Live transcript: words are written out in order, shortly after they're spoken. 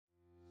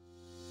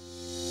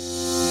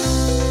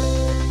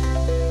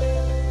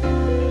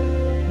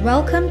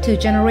Welcome to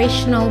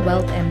Generational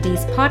Wealth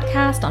MD's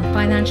podcast on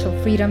financial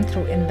freedom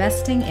through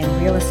investing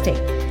in real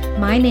estate.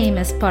 My name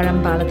is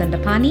Param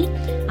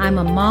Baladandapani. I'm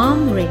a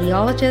mom,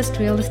 radiologist,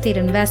 real estate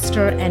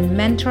investor, and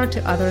mentor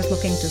to others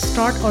looking to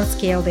start or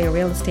scale their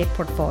real estate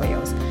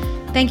portfolios.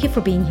 Thank you for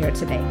being here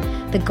today.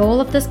 The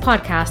goal of this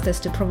podcast is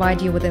to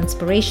provide you with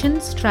inspiration,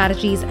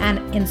 strategies,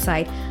 and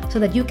insight so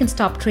that you can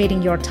stop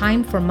trading your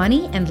time for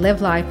money and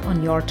live life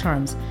on your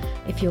terms.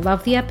 If you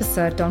love the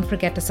episode, don't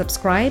forget to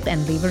subscribe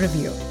and leave a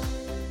review.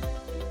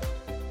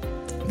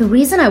 The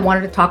reason I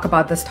wanted to talk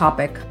about this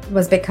topic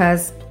was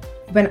because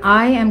when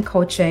I am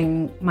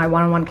coaching my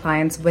one-on-one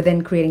clients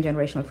within creating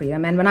generational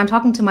freedom, and when I'm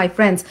talking to my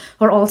friends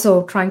who are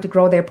also trying to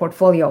grow their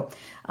portfolio,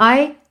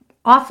 I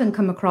often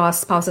come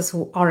across spouses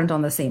who aren't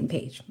on the same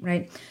page,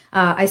 right?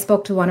 I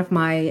spoke to one of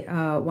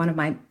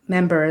my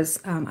members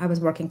I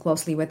was working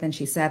closely with, and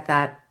she said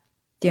that,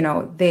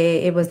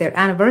 it was their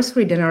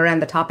anniversary dinner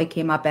and the topic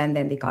came up and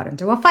then they got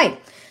into a fight.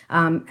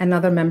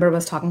 Another member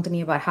was talking to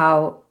me about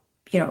how,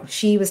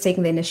 she was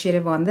taking the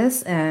initiative on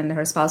this and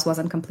her spouse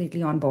wasn't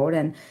completely on board,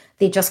 and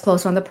they just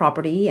closed on the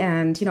property.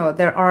 And,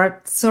 there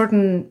are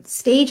certain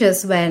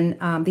stages when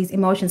these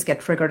emotions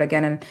get triggered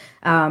again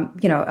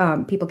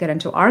and, people get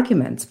into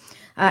arguments.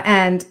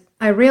 And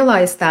I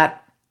realized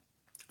that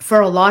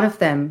for a lot of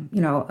them,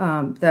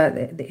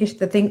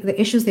 the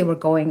issues they were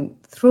going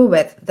through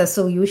with, the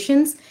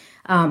solutions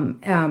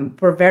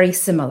were very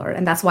similar.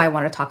 And that's why I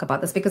want to talk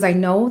about this, because I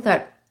know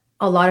that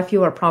a lot of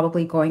you are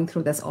probably going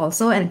through this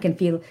also, and it can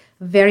feel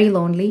very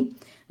lonely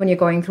when you're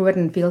going through it,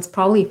 and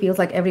probably feels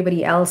like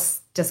everybody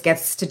else just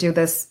gets to do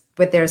this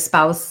with their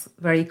spouse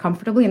very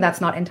comfortably, and that's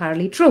not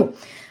entirely true.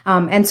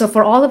 And so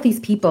for all of these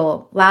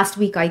people, last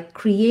week I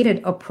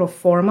created a pro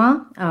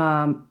forma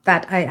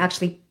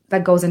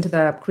that goes into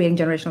the Creating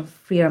Generational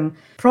Freedom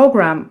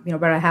program,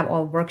 where I have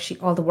all the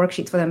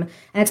worksheets for them.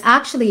 And it's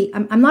actually,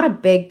 I'm not a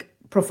big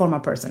pro forma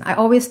person. I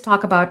always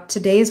talk about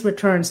today's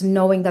returns,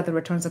 knowing that the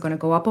returns are going to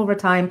go up over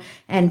time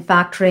and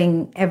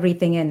factoring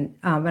everything in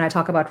when I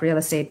talk about real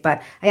estate.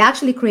 But I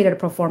actually created a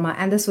pro forma,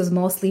 and this was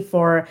mostly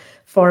for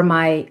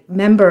my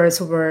members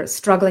who were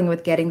struggling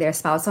with getting their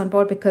spouse on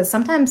board, because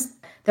sometimes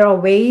there are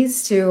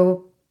ways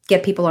to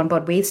get people on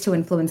board, ways to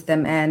influence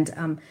them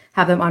and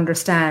have them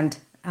understand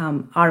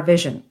our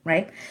vision,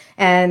 right?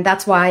 And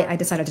that's why I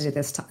decided to do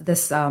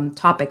this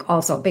topic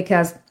also,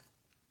 because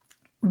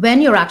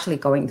when you're actually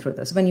going through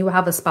this, when you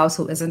have a spouse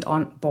who isn't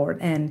on board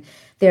and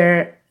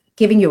they're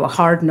giving you a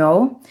hard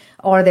no,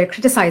 or they're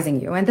criticizing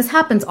you, and this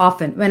happens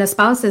often when a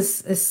spouse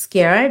is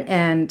scared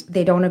and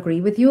they don't agree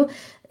with you,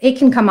 it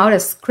can come out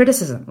as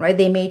criticism, right?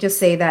 They may just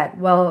say that,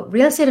 well,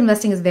 real estate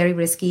investing is very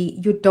risky.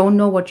 You don't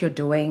know what you're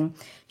doing.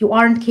 You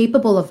aren't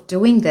capable of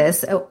doing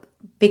this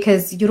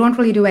because you don't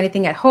really do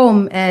anything at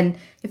home. And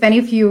if any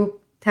of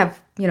you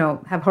have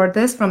heard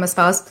this from a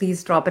spouse,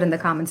 please drop it in the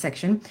comment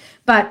section.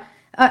 But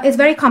it's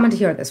very common to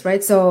hear this,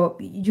 right? So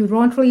you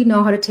don't really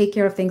know how to take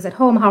care of things at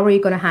home. How are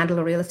you going to handle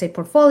a real estate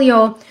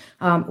portfolio?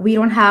 We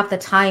don't have the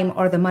time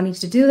or the money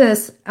to do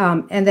this.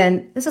 And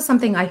then this is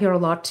something I hear a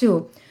lot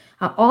too.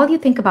 All you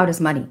think about is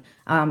money.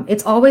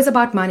 It's always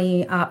about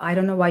money. I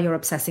don't know why you're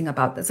obsessing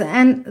about this.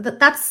 And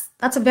that's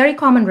a very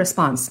common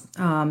response.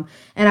 And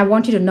I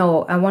want you to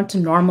know, I want to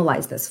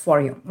normalize this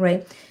for you,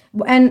 right?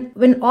 And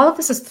when all of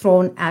this is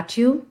thrown at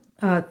you,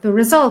 the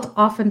result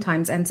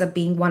oftentimes ends up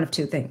being one of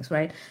two things,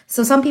 right?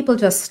 So some people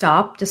just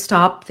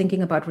stop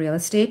thinking about real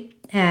estate.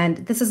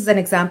 And this is an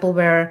example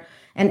where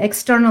an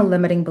external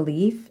limiting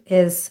belief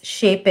is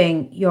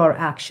shaping your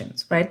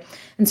actions, right?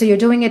 And so you're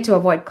doing it to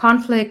avoid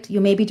conflict.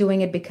 You may be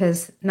doing it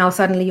because now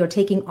suddenly you're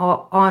taking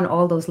on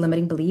all those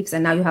limiting beliefs,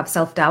 and now you have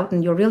self-doubt,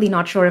 and you're really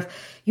not sure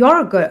if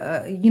you're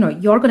going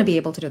to be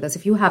able to do this,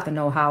 if you have the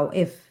know-how,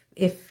 if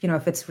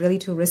it's really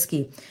too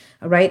risky,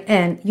 right?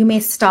 And you may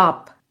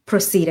stop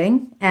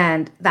proceeding,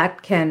 and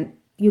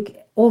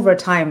over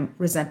time,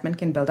 resentment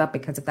can build up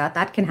because of that.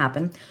 That can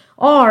happen.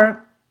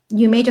 Or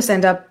you may just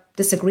end up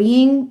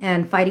disagreeing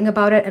and fighting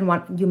about it, and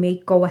you may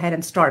go ahead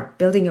and start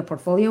building your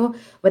portfolio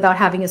without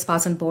having your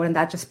spouse on board, and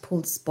that just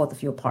pulls both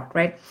of you apart,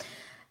 right?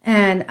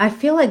 And I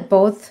feel like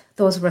both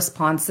those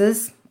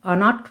responses are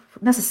not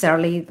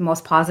necessarily the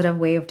most positive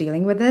way of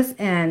dealing with this.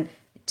 And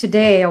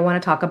today I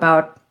want to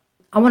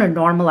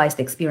normalize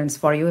the experience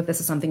for you if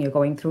this is something you're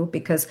going through,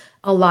 because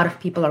a lot of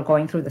people are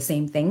going through the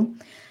same thing.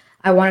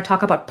 I want to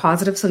talk about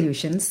positive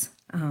solutions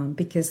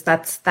because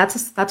that's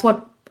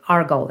what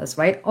our goal is,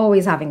 right?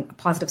 Always having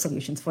positive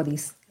solutions for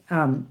these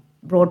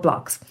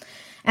roadblocks.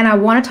 And I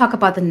want to talk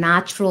about the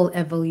natural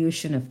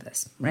evolution of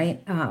this,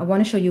 right? I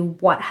want to show you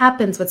what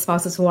happens with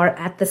spouses who are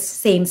at the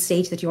same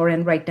stage that you're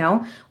in right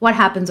now, what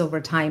happens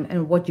over time,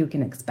 and what you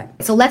can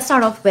expect. So let's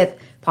start off with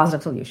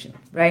positive solution,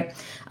 right?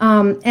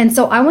 And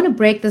so I want to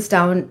break this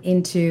down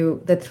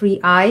into the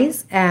 3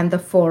 I's and the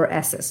 4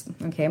 S's,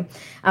 okay?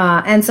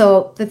 And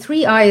so the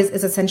 3 I's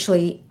is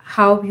essentially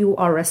how you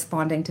are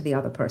responding to the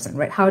other person,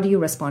 right? How do you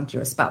respond to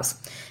your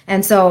spouse?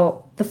 And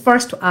so the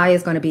first I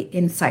is going to be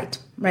insight,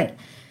 right?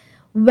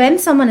 When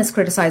someone is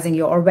criticizing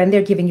you or when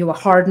they're giving you a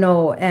hard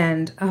no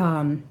and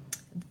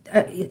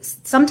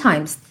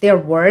sometimes their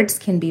words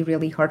can be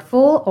really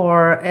hurtful,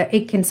 or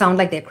it can sound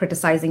like they're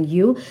criticizing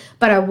you.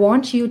 But I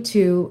want you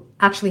to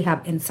actually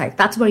have insight.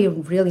 That's where you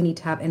really need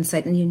to have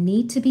insight, and you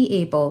need to be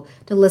able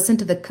to listen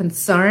to the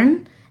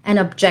concern and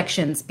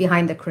objections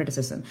behind the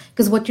criticism.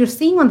 Because what you're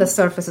seeing on the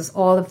surface is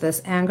all of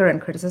this anger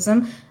and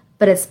criticism,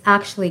 but it's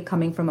actually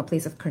coming from a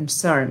place of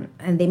concern,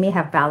 and they may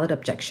have valid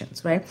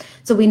objections, right?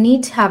 So we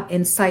need to have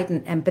insight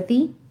and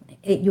empathy.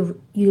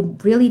 You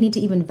really need to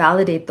even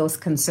validate those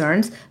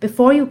concerns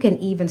before you can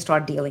even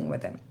start dealing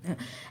with them.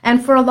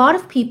 And for a lot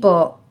of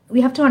people,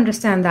 we have to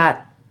understand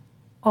that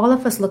all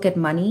of us look at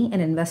money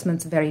and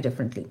investments very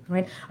differently,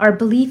 right? Our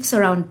beliefs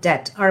around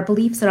debt, our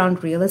beliefs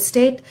around real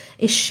estate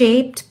is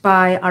shaped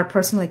by our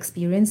personal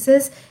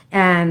experiences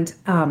and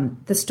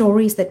the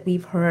stories that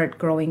we've heard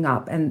growing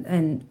up,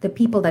 and the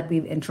people that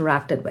we've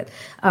interacted with.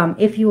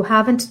 If you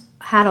haven't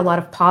had a lot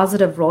of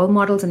positive role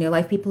models in your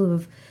life, people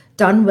who've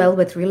done well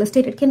with real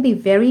estate, it can be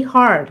very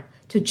hard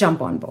to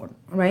jump on board,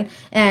 right?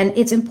 And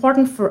it's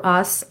important for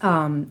us,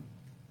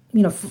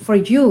 for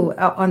you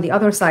on the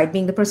other side,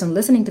 being the person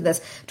listening to this,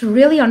 to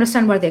really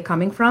understand where they're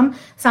coming from.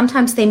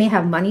 Sometimes they may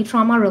have money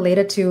trauma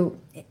related to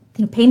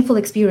painful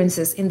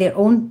experiences in their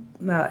own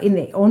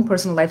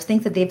personal lives,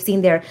 things that they've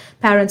seen their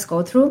parents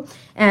go through,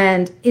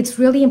 and it's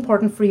really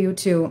important for you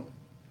to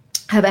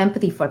have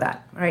empathy for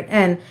that, right?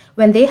 And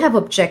when they have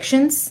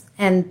objections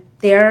and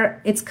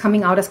it's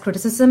coming out as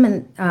criticism,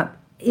 and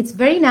it's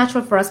very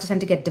natural for us to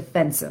tend to get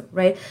defensive,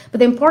 right? But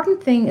the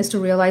important thing is to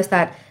realize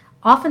that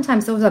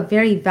oftentimes those are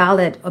very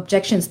valid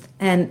objections,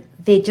 and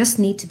they just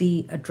need to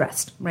be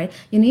addressed, right?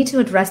 You need to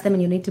address them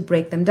and you need to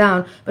break them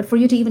down. But for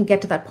you to even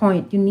get to that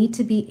point, you need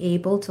to be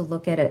able to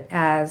look at it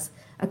as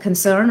a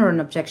concern or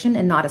an objection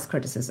and not as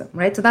criticism,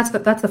 right? So that's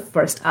the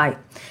first I.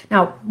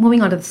 Now,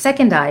 moving on to the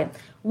second I.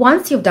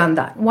 Once you've done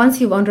that, once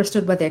you've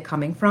understood where they're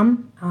coming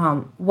from,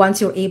 once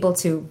you're able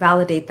to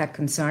validate that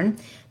concern,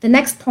 the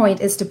next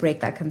point is to break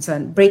that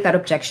concern, break that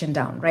objection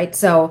down, right?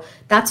 So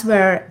that's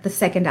where the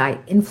second I,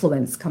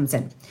 influence, comes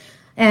in.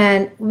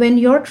 And when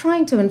you're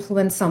trying to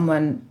influence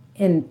someone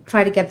and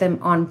try to get them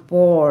on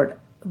board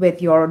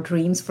with your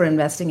dreams for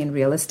investing in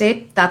real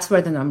estate, that's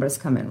where the numbers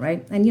come in,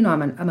 right? And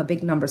I'm a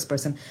big numbers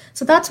person.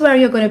 So that's where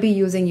you're going to be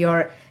using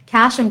your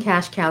cash on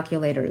cash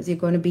calculators. You're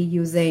going to be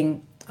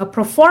using a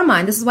pro forma,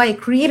 and this is why I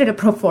created a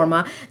pro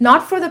forma,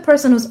 not for the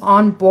person who's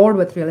on board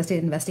with real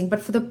estate investing,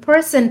 but for the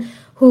person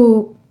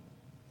who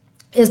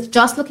is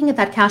just looking at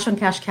that cash on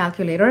cash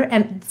calculator.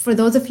 And for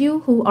those of you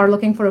who are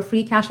looking for a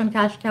free cash on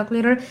cash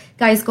calculator,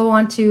 guys, go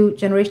on to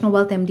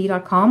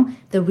generationalwealthmd.com,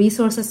 the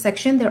resources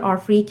section. There are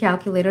free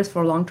calculators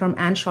for long-term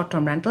and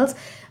short-term rentals.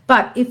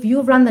 But if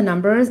you run the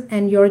numbers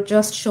and you're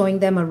just showing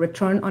them a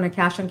return on a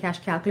cash on cash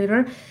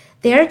calculator,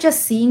 they're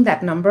just seeing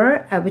that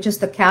number, which is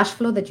the cash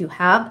flow that you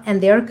have,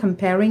 and they're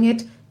comparing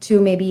it to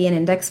maybe an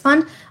index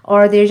fund,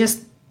 or they're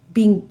just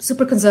being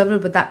super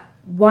conservative with that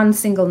one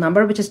single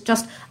number, which is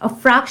just a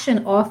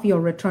fraction of your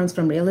returns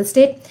from real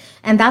estate.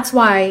 And that's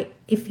why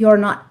if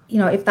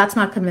that's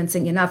not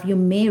convincing enough, you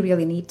may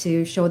really need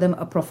to show them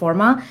a pro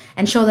forma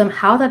and show them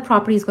how that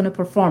property is going to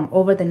perform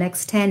over the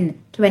next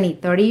 10, 20,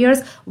 30 years,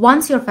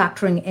 once you're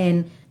factoring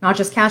in not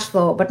just cash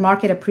flow, but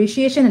market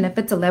appreciation. And if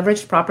it's a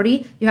leveraged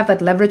property, you have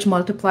that leverage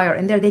multiplier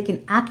in there. They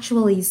can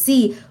actually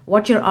see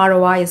what your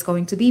ROI is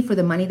going to be for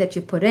the money that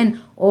you put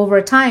in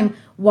over time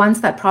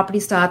once that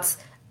property starts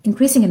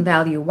increasing in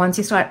value, once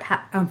you start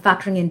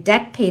factoring in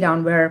debt pay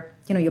down, where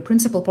your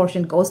principal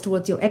portion goes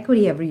towards your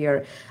equity every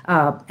year,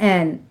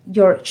 and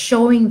you're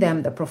showing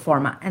them the pro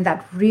forma, and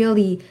that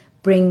really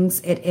brings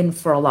it in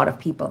for a lot of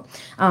people.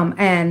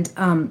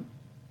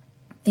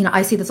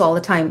 I see this all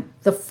the time.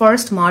 The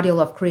first module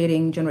of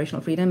creating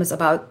generational freedom is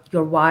about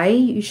your why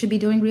you should be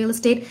doing real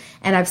estate.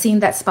 And I've seen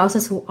that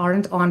spouses who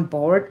aren't on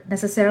board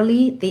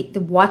necessarily, they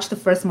watch the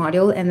first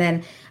module. And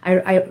then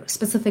I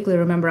specifically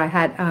remember I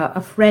had a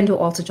friend who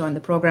also joined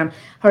the program.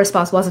 Her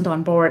spouse wasn't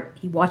on board.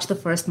 He watched the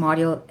first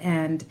module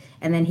and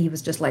then he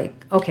was just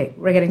like, okay,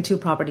 we're getting 2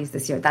 properties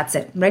this year. That's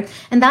it, right?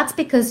 And that's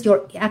because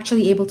you're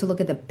actually able to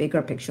look at the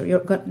bigger picture.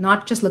 You're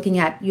not just looking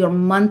at your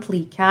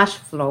monthly cash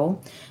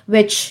flow,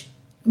 which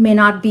may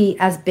not be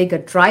as big a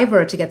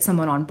driver to get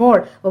someone on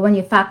board, but when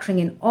you're factoring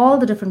in all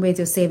the different ways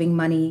you're saving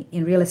money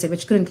in real estate,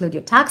 which could include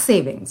your tax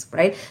savings,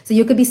 right? So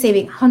you could be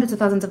saving hundreds of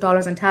thousands of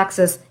dollars in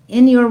taxes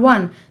in year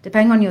one,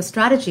 depending on your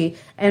strategy.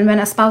 And when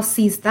a spouse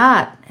sees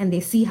that and they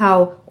see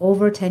how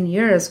over 10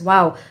 years,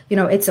 wow,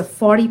 it's a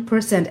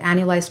 40%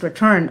 annualized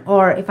return,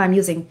 or if I'm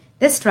using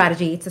this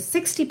strategy, it's a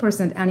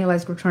 60%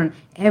 annualized return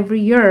every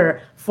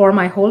year for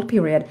my hold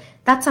period.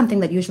 That's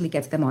something that usually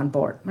gets them on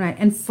board, right?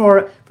 And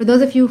for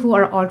those of you who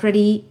are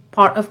already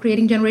part of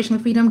creating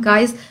generational freedom,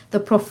 guys,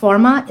 the pro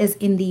forma is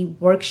in the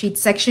worksheet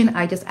section.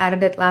 I just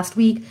added it last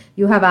week.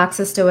 You have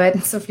access to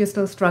it. So if you're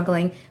still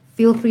struggling,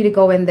 feel free to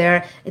go in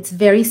there. It's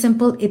very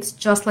simple. It's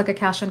just like a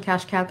cash on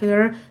cash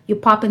calculator. You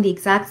pop in the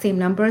exact same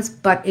numbers,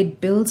 but it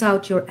builds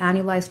out your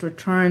annualized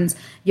returns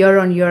year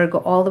on year, go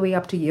all the way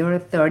up to year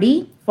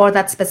 30 for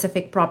that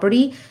specific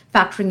property,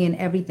 factoring in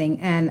everything.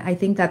 And I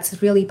think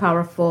that's really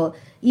powerful,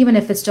 even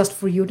if it's just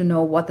for you to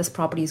know what this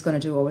property is going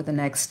to do over the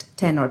next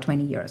 10 or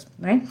 20 years,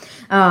 right?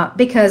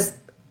 Because,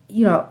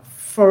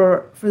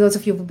 for those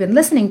of you who've been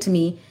listening to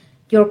me,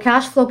 your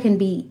cash flow can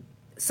be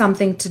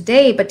something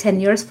today, but 10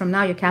 years from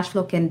now, your cash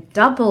flow can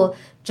double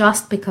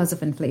just because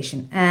of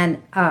inflation.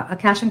 And a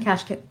cash and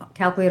cash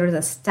calculator is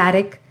a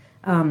static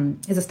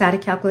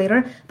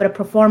calculator, but a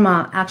pro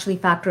forma actually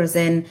factors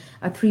in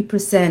a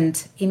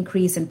 3%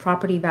 increase in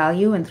property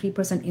value and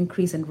 3%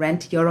 increase in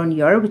rent year on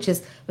year, which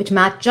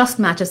just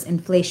matches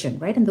inflation,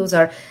 right? And those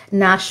are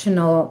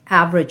national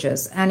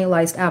averages,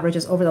 annualized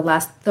averages over the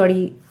last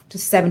 30 to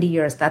 70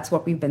 years. That's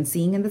what we've been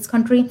seeing in this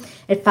country.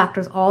 It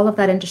factors all of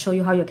that in to show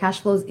you how your cash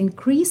flow is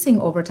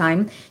increasing over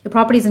time. Your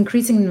property is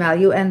increasing in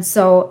value. And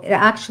so it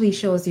actually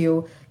shows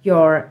you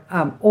your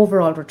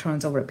overall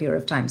returns over a period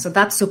of time. So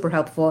that's super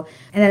helpful.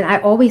 And then I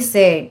always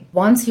say,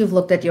 once you've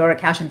looked at your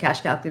cash and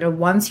cash calculator,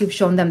 once you've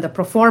shown them the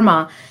pro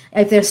forma,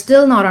 if they're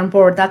still not on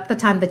board, that's the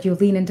time that you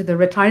lean into the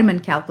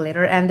retirement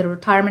calculator. And the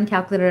retirement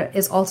calculator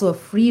is also a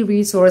free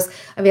resource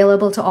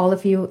available to all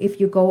of you. If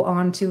you go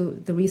on to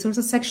the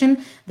resources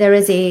section, there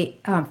is a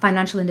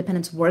financial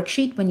independence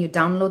worksheet. When you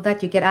download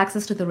that, you get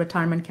access to the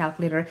retirement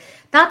calculator.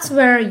 That's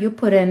where you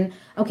put in,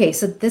 okay,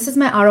 so this is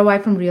my ROI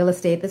from real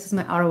estate. This is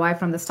my ROI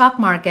from the stock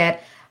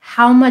market.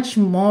 How much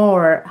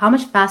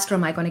faster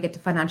am I going to get to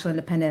financial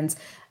independence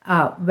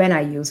when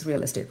I use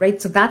real estate,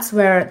 right? So that's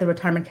where the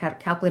retirement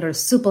calculator is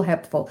super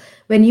helpful.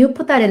 When you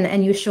put that in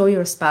and you show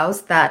your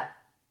spouse that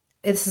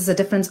this is a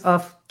difference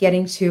of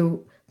getting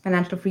to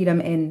financial freedom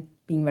in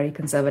being very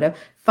conservative,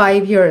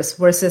 5 years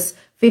versus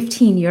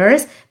 15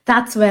 years,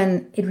 that's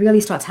when it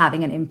really starts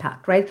having an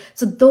impact, right?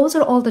 So those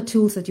are all the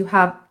tools that you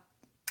have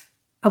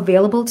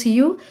available to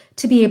you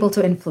to be able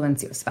to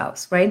influence your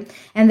spouse, right?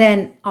 And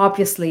then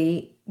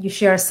obviously you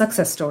share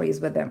success stories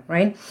with them,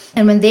 right?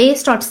 And when they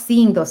start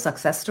seeing those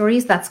success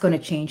stories, that's going to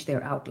change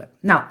their outlook.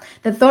 Now,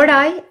 the third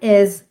eye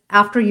is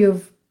after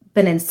you've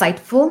been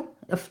insightful,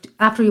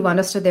 after you've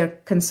understood their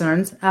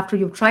concerns, after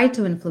you've tried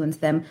to influence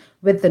them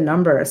with the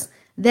numbers,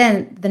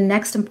 then the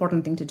next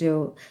important thing to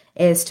do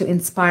is to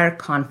inspire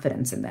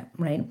confidence in them,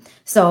 right?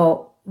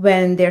 So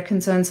when their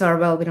concerns are,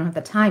 well, we don't have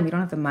the time, we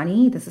don't have the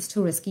money, this is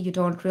too risky, you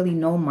don't really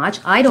know much,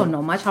 I don't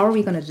know much, how are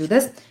we going to do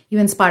this? You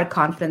inspire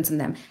confidence in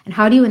them. And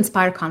how do you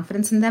inspire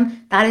confidence in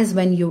them? That is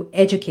when you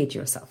educate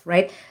yourself,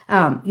 right?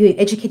 You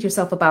educate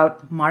yourself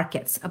about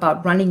markets,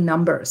 about running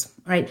numbers,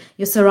 right?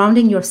 You're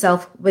surrounding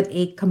yourself with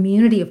a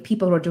community of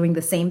people who are doing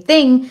the same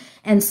thing.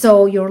 And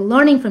so you're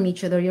learning from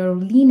each other, you're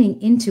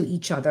leaning into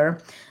each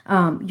other,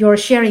 you're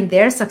sharing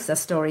their success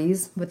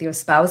stories with your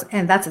spouse,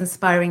 and that's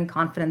inspiring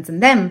confidence in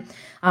them.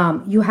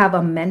 You have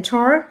a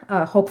mentor,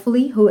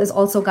 hopefully, who is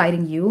also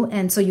guiding you.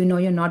 And so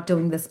you're not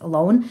doing this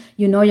alone.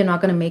 You're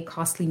not going to make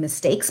costly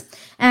mistakes.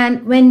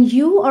 And when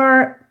you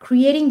are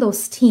creating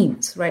those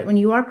teams, right, when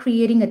you are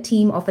creating a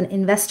team of an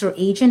investor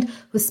agent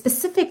who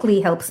specifically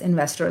helps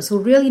investors, who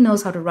really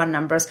knows how to run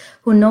numbers,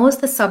 who knows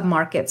the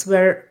sub-markets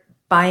where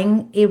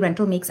buying a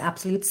rental makes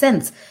absolute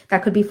sense.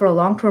 That could be for a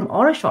long-term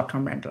or a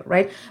short-term rental,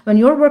 right? When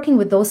you're working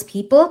with those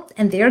people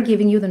and they're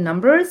giving you the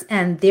numbers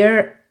and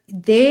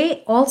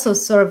they also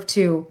serve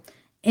to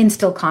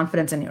instill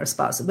confidence in your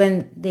spouse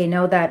when they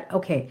know that,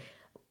 okay,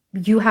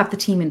 you have the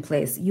team in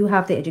place, you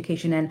have the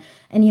education, and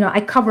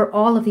I cover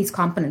all of these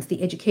components,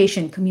 the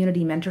education,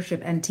 community, mentorship,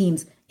 and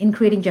teams in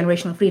creating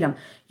generational freedom.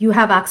 You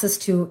have access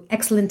to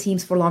excellent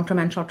teams for long-term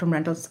and short-term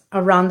rentals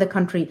around the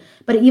country.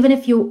 But even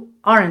if you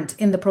aren't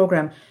in the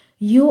program,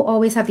 you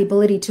always have the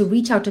ability to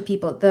reach out to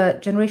people. The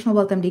Generational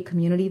Wealth MD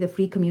community, the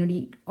free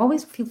community,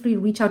 always feel free to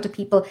reach out to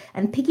people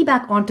and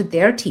piggyback onto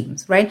their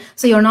teams, right?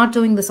 So you're not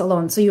doing this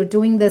alone. So you're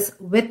doing this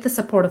with the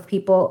support of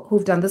people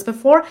who've done this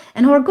before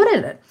and who are good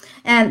at it.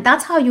 And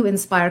that's how you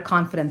inspire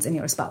confidence in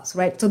your spouse,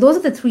 right? So those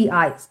are the 3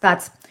 I's.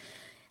 That's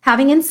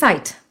having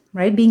insight,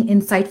 right? Being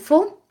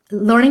insightful,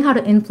 learning how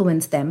to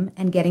influence them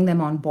and getting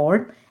them on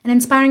board, and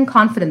inspiring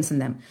confidence in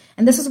them.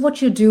 And this is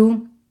what you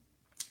do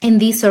in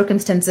these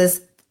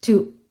circumstances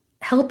to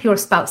help your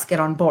spouse get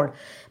on board.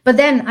 But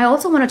then I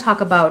also want to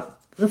talk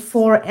about the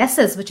 4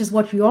 S's, which is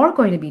what you're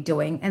going to be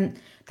doing. And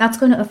that's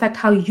going to affect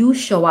how you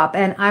show up.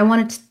 And I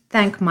wanted to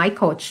thank my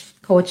coach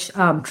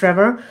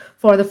Trevor,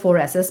 for the 4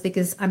 S's,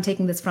 because I'm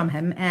taking this from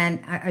him.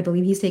 And I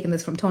believe he's taken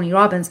this from Tony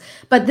Robbins.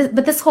 But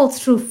this holds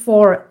true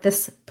for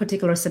this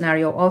particular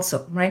scenario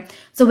also, right?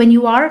 So when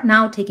you are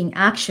now taking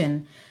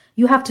action,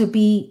 you have to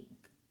be,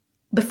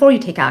 before you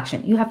take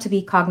action, you have to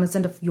be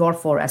cognizant of your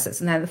 4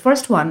 S's. And then the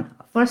first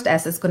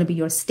S is going to be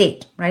your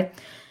state, right?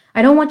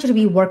 I don't want you to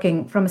be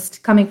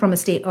coming from a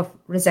state of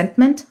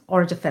resentment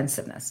or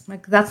defensiveness.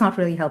 Like, that's not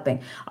really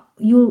helping.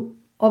 You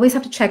always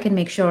have to check and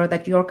make sure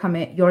that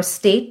your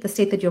state, the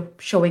state that you're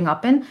showing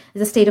up in,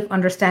 is a state of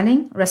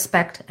understanding,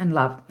 respect, and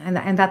love.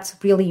 And that's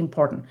really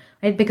important,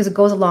 right? Because it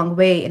goes a long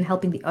way in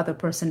helping the other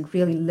person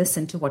really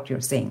listen to what you're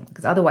saying,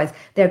 because otherwise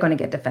they're going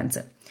to get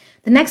defensive.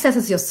 The next S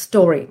is your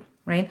story,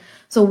 right?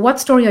 So what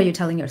story are you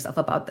telling yourself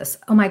about this?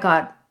 Oh my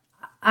God,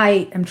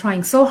 I am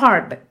trying so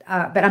hard,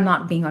 but I'm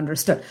not being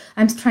understood.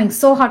 I'm trying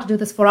so hard to do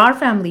this for our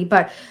family,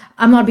 but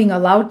I'm not being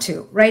allowed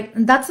to, right?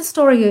 And that's a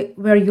story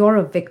where you're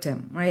a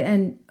victim, right?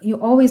 And you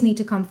always need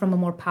to come from a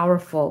more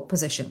powerful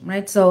position,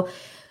 right? So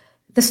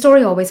the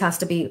story always has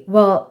to be,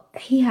 well,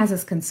 he has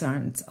his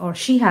concerns or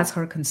she has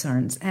her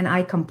concerns, and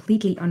I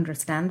completely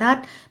understand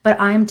that,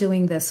 but I'm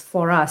doing this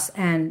for us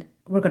and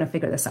we're going to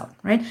figure this out,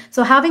 right?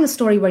 So having a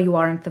story where you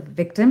aren't the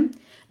victim,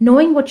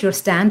 knowing what your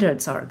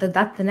standards are,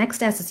 that the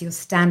next S is your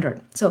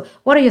standard. So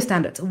what are your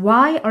standards?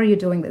 Why are you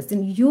doing this?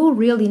 And you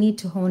really need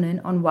to hone in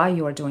on why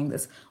you are doing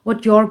this,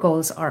 what your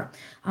goals are.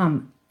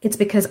 It's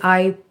because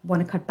I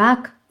want to cut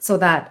back so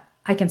that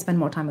I can spend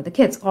more time with the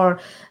kids,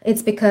 or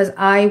it's because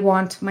I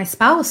want my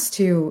spouse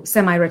to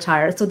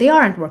semi-retire so they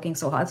aren't working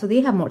so hard, so they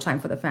have more time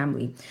for the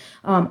family.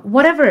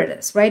 Whatever it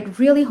is, right?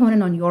 Really hone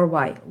in on your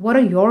why. What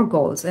are your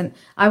goals? And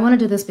I want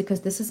to do this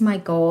because this is my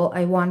goal.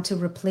 I want to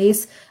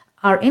replace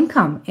our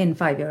income in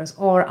 5 years,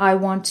 or I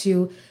want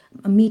to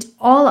meet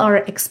all our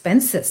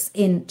expenses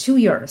in 2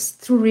 years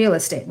through real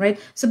estate, right?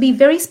 So be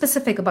very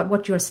specific about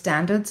what your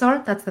standards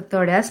are. That's the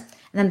third S.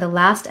 And then the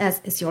last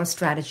S is your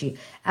strategy.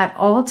 At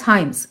all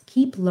times,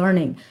 keep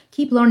learning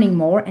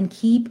more, and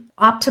keep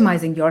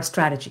optimizing your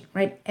strategy,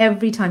 right?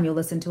 Every time you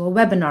listen to a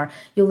webinar,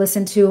 you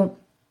listen to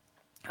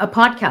a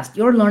podcast,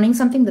 you're learning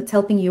something that's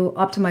helping you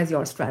optimize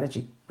your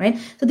strategy, right?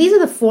 So these are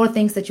the 4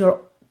 things that you're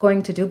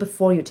going to do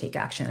before you take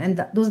action.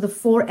 And those are the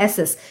 4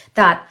 S's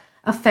that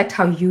affect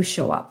how you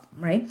show up,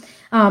 right?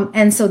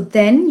 And so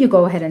then you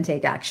go ahead and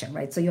take action,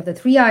 right? So you have the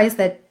 3 I's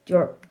that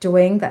you're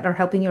doing that are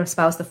helping your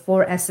spouse, the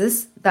 4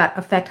 S's that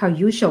affect how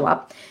you show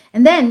up.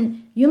 And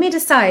then you may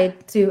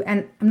decide to,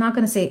 and I'm not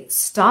going to say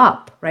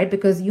stop, right?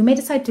 Because you may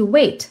decide to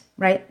wait,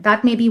 right?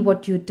 That may be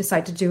what you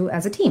decide to do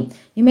as a team.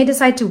 You may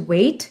decide to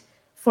wait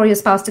for your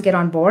spouse to get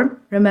on board.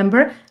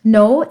 Remember,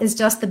 no is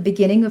just the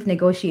beginning of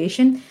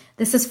negotiation.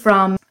 This is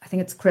from, I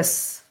think it's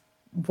Chris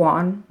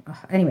Vaughan.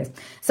 Anyways,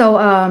 so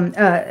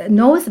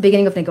no is the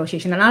beginning of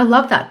negotiation. And I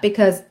love that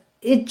because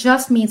it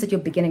just means that you're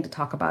beginning to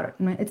talk about it.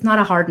 Right? It's not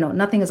a hard no.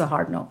 Nothing is a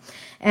hard no.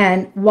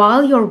 And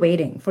while you're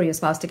waiting for your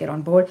spouse to get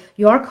on board,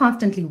 you're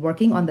constantly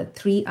working on the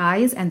 3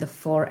 I's and the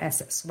 4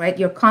 S's, right?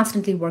 You're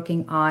constantly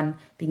working on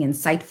being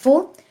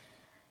insightful,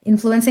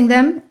 influencing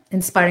them,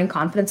 inspiring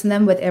confidence in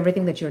them with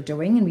everything that you're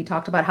doing. And we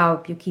talked about how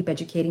if you keep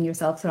educating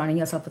yourself, surrounding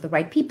yourself with the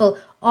right people,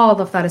 all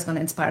of that is going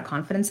to inspire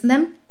confidence in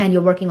them. And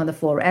you're working on the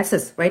 4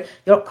 S's, right?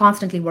 You're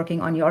constantly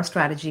working on your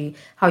strategy,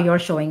 how you're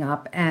showing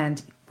up,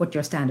 and what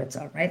your standards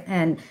are, right?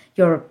 And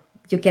you're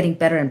getting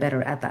better and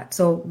better at that.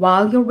 So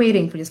while you're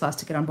waiting for your spouse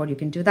to get on board, you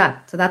can do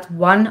that. So that's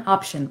one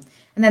option.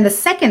 And then the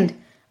second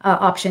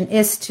option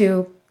is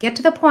to get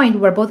to the point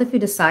where both of you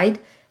decide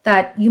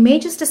that you may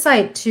just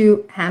decide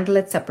to handle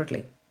it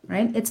separately,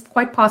 right? It's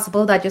quite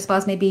possible that your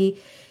spouse may be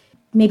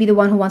the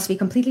one who wants to be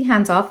completely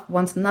hands-off,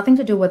 wants nothing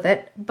to do with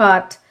it,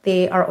 but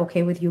they are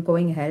okay with you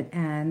going ahead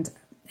and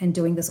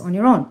doing this on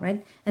your own,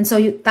 right? And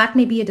so that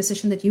may be a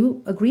decision that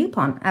you agree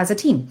upon as a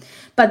team.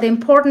 But the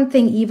important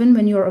thing, even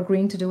when you're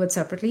agreeing to do it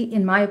separately,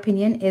 in my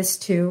opinion, is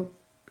to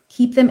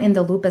keep them in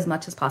the loop as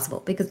much as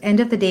possible. Because end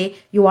of the day,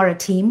 you are a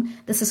team.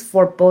 This is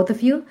for both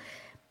of you.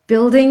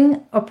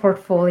 Building a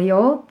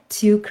portfolio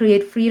to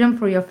create freedom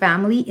for your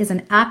family is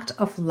an act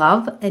of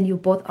love, and you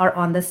both are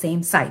on the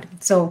same side.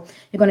 So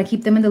you're going to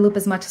keep them in the loop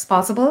as much as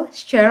possible.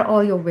 Share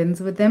all your wins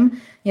with them.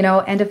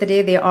 End of the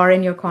day, they are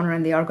in your corner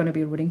and they are going to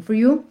be rooting for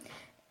you,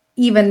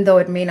 even though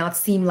it may not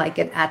seem like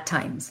it at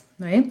times,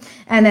 right?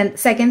 And then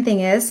second thing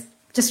is,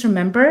 just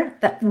remember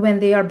that when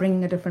they are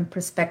bringing a different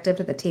perspective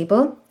to the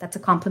table, that's a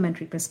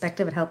complementary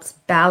perspective. It helps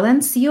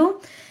balance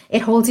you.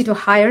 It holds you to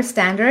higher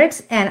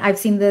standards. And I've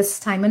seen this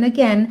time and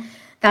again,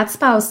 that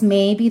spouse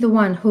may be the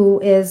one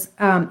who is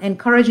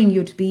encouraging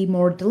you to be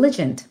more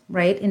diligent,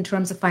 right? In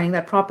terms of finding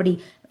that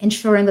property,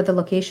 ensuring that the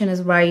location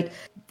is right.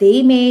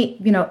 They may,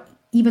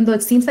 even though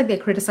it seems like they're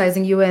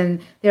criticizing you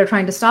and they're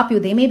trying to stop you,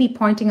 they may be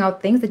pointing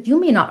out things that you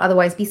may not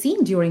otherwise be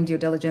seeing during due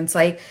diligence,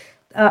 like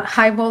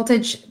high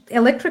voltage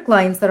electric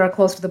lines that are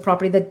close to the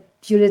property that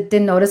you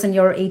didn't notice and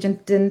your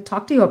agent didn't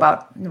talk to you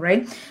about,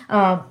 right?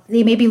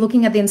 They may be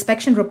looking at the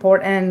inspection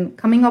report and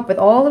coming up with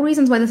all the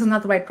reasons why this is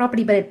not the right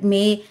property, but it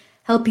may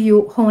help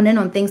you hone in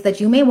on things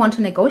that you may want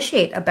to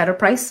negotiate a better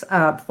price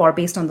for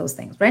based on those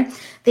things, right?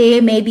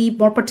 They may be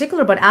more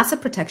particular about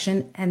asset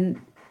protection,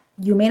 and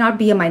you may not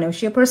be a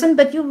minutiae person,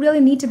 but you really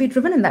need to be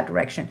driven in that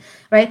direction,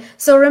 right?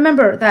 So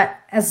remember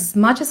that as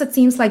much as it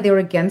seems like they're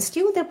against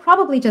you, they're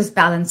probably just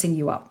balancing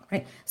you out,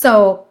 right?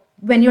 So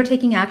when you're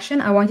taking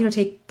action, I want you to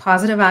take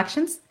positive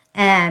actions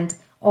and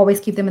always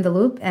keep them in the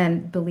loop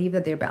and believe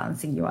that they're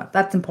balancing you out.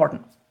 That's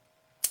important.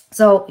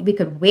 So we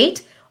could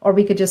wait, or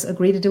we could just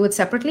agree to do it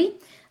separately.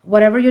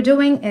 Whatever you're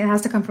doing, it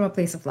has to come from a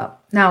place of love.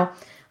 Now,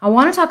 I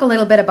want to talk a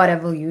little bit about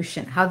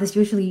evolution, how this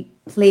usually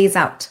plays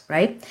out,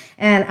 right?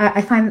 And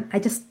I find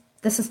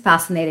this is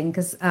fascinating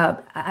because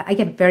I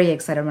get very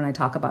excited when I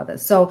talk about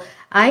this. So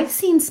I've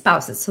seen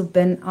spouses who've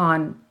been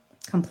on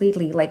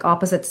completely like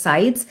opposite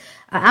sides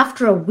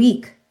after a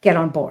week get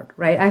on board,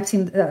 right? I've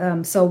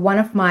seen so one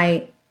of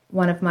my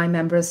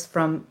members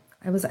from,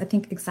 it was, I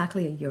think,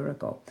 exactly a year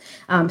ago.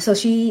 So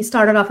she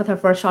started off with her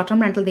first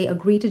short-term rental. They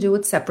agreed to do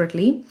it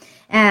separately.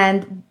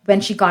 And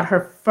when she got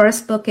her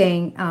first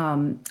booking,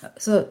 and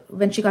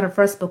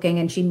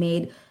she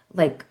made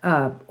like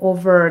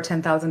over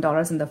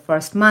 $10,000 in the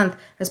first month,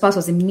 her spouse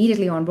was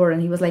immediately on board,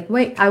 and he was like,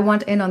 "Wait, I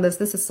want in on this.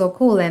 This is so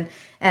cool." And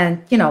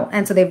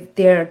so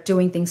they're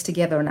doing things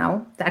together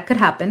now. That could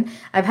happen.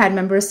 I've had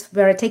members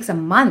where it takes a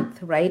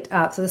month, right?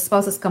 So the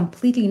spouse is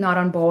completely not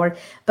on board,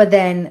 but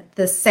then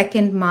the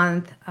second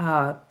month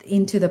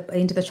into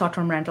the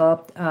short-term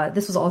rental,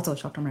 this was also a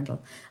short-term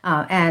rental,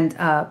 and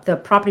the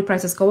property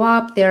prices go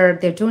up. They're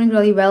doing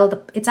really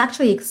well. It's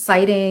actually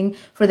exciting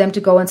for them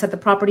to go and set the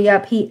property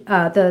up.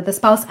 The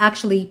spouse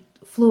actually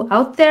flew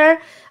out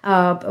there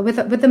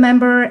with the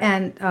member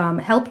and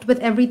helped with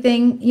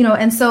everything,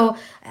 and so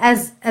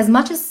as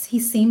much as he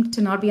seemed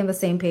to not be on the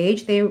same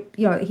page,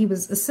 he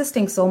was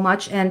assisting so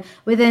much, and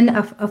within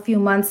a few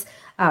months,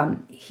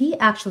 he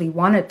actually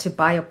wanted to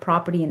buy a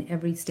property in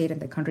every state in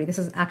the country. This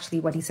is actually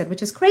what he said,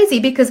 which is crazy,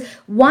 because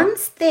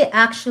once they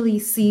actually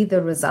see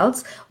the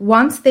results,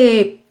 once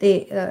they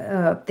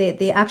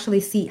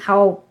actually see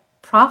how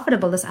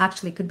profitable this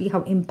actually could be,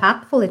 how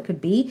impactful it could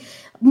be,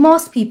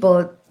 most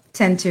people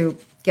tend to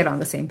get on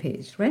the same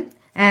page, right?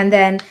 And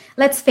then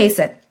let's face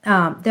it,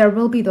 there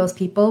will be those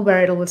people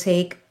where it will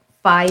take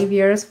 5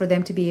 years for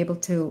them to be able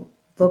to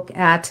look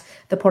at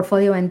the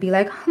portfolio and be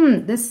like,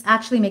 this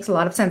actually makes a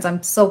lot of sense.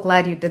 I'm so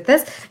glad you did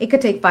this. It could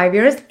take 5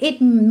 years.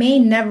 It may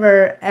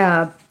never,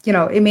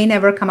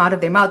 come out of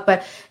their mouth,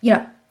 but,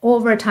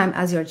 over time,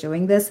 as you're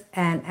doing this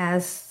and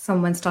as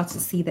someone starts to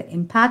see the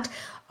impact,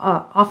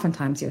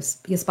 oftentimes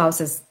your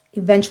spouse is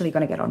eventually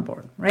going to get on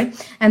board, right?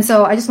 And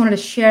so I just wanted to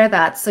share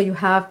that so you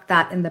have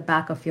that in the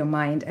back of your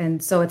mind.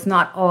 And so it's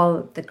not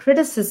all the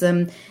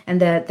criticism and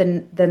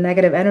the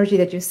negative energy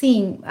that you're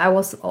seeing. I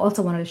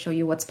also wanted to show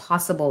you what's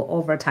possible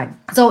over time.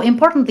 So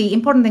important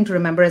thing to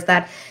remember is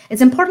that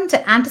it's important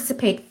to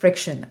anticipate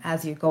friction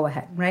as you go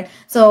ahead, right?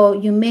 So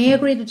you may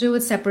agree to do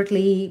it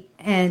separately,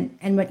 and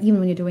even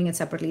when you're doing it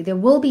separately, there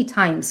will be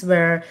times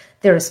where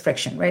there is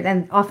friction, right?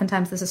 And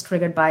oftentimes this is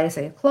triggered by,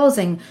 say, a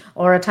closing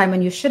or a time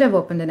when you should have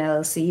opened an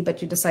LLC, but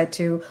you decide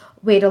to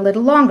wait a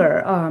little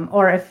longer,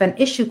 or if an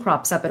issue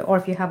crops up, or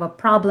if you have a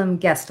problem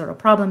guest or a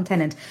problem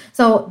tenant.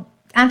 So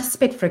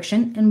anticipate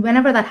friction, and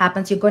whenever that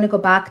happens, you're going to go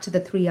back to the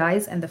 3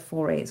 I's and the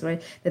 4 A's,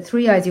 right? The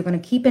 3 I's, you're going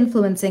to keep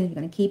influencing, you're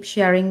going to keep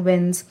sharing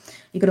wins,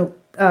 you're going to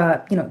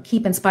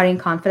keep inspiring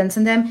confidence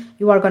in them.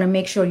 You are going to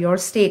make sure your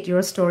state,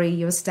 your story,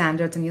 your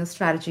standards, and your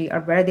strategy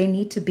are where they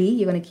need to be.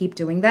 You're going to keep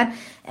doing that.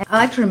 And I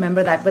like to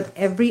remember that with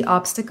every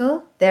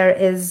obstacle, there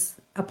is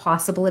a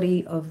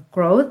possibility of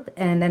growth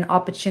and an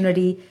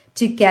opportunity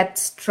to get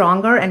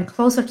stronger and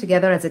closer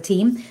together as a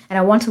team. And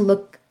I want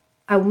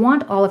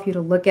all of you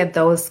to look at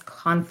those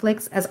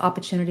conflicts as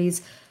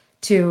opportunities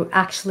to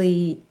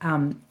actually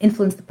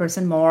influence the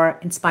person more,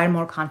 inspire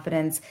more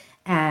confidence,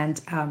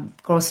 and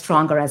grow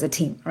stronger as a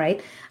team,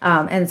 right?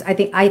 And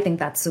I think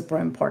that's super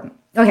important.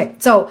 Okay,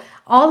 so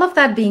all of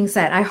that being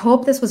said, I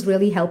hope this was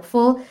really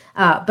helpful.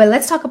 But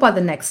let's talk about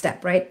the next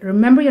step, right?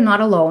 Remember, you're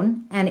not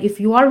alone. And if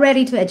you are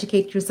ready to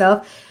educate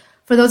yourself,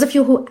 for those of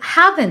you who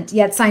haven't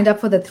yet signed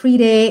up for the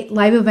 3-day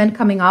live event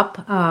coming up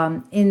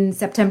in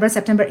September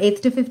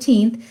 8th to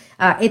 15th,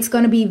 it's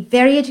going to be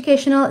very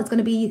educational. It's going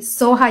to be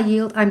so high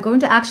yield. I'm going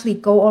to actually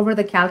go over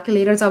the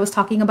calculators I was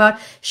talking about,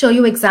 show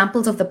you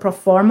examples of the pro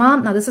forma.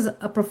 Now, this is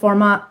a pro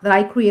forma that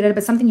I created,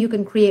 but something you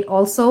can create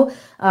also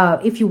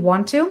if you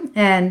want to.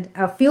 And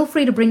feel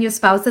free to bring your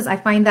spouses. I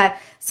find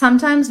that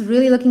sometimes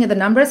really looking at the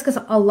numbers, because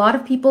a lot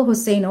of people who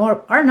say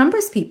no are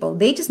numbers people.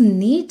 They're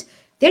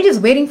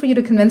just waiting for you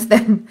to convince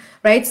them,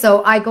 right?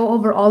 So I go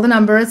over all the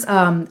numbers.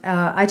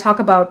 I talk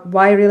about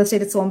why real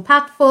estate is so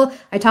impactful.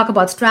 I talk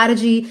about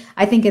strategy.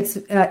 I think it's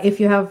if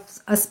you have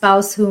a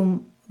spouse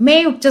who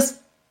may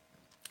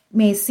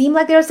seem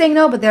like they're saying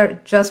no, but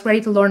they're just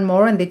ready to learn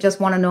more and they just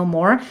want to know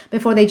more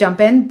before they jump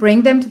in,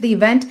 bring them to the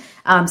event.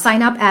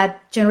 Sign up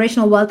at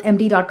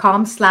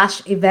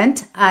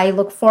generationalwealthmd.com/event. I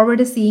look forward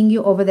to seeing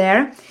you over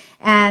there.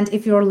 And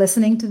if you're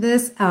listening to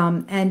this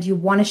and you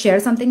want to share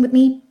something with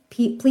me,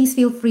 please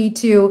feel free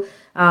to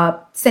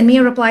send me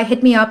a reply,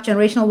 hit me up,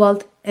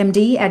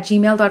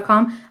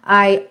 generationalwealthmd@gmail.com.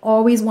 I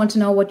always want to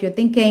know what you're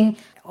thinking.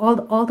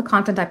 All the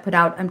content I put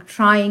out, I'm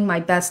trying my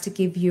best to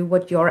give you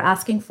what you're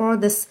asking for.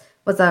 This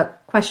was a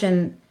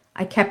question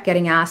I kept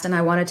getting asked, and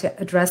I wanted to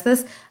address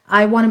this.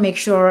 I want to make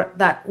sure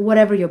that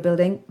whatever you're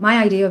building,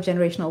 my idea of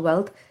generational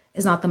wealth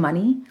is not the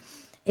money.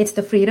 It's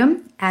the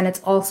freedom, and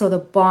it's also the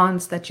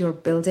bonds that you're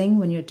building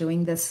when you're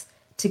doing this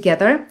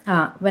together.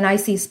 When I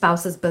see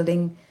spouses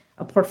building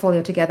a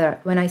portfolio together,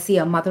 when I see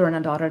a mother and a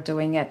daughter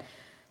doing it,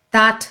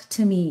 That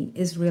to me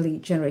is really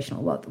generational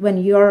wealth. When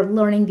you're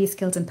learning these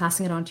skills and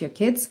passing it on to your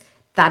kids,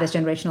 that is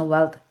generational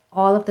wealth.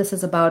 All of this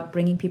is about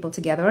bringing people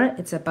together.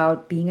 It's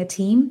about being a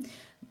team,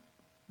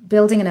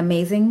 building an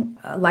amazing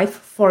life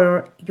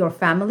for your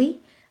family.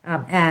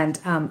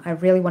 I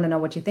really want to know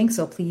what you think.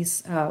 So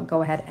please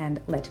go ahead and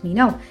let me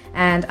know.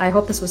 And I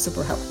hope this was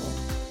super helpful.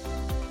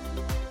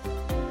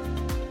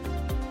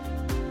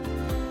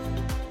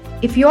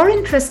 If you're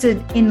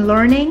interested in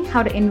learning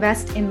how to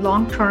invest in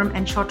long-term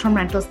and short-term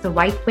rentals the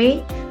right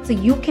way, so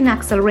you can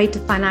accelerate to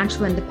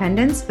financial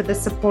independence with the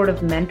support of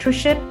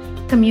mentorship,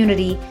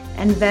 community,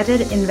 and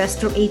vetted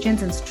investor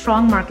agents in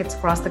strong markets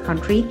across the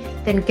country,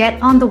 then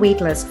get on the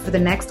waitlist for the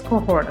next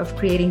cohort of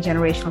Creating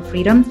Generational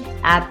Freedom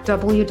at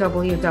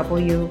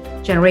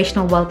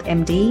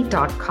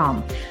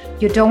www.generationalwealthmd.com.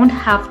 You don't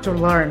have to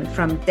learn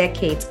from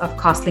decades of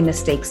costly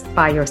mistakes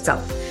by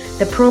yourself.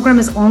 The program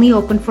is only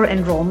open for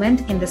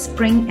enrollment in the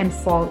spring and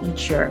fall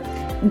each year.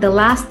 In the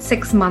last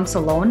 6 months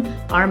alone,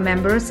 our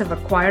members have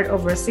acquired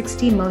over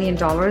 $60 million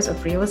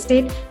of real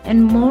estate,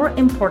 and more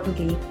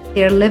importantly,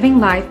 they're living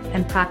life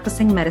and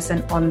practicing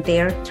medicine on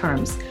their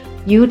terms.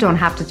 You don't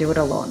have to do it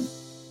alone.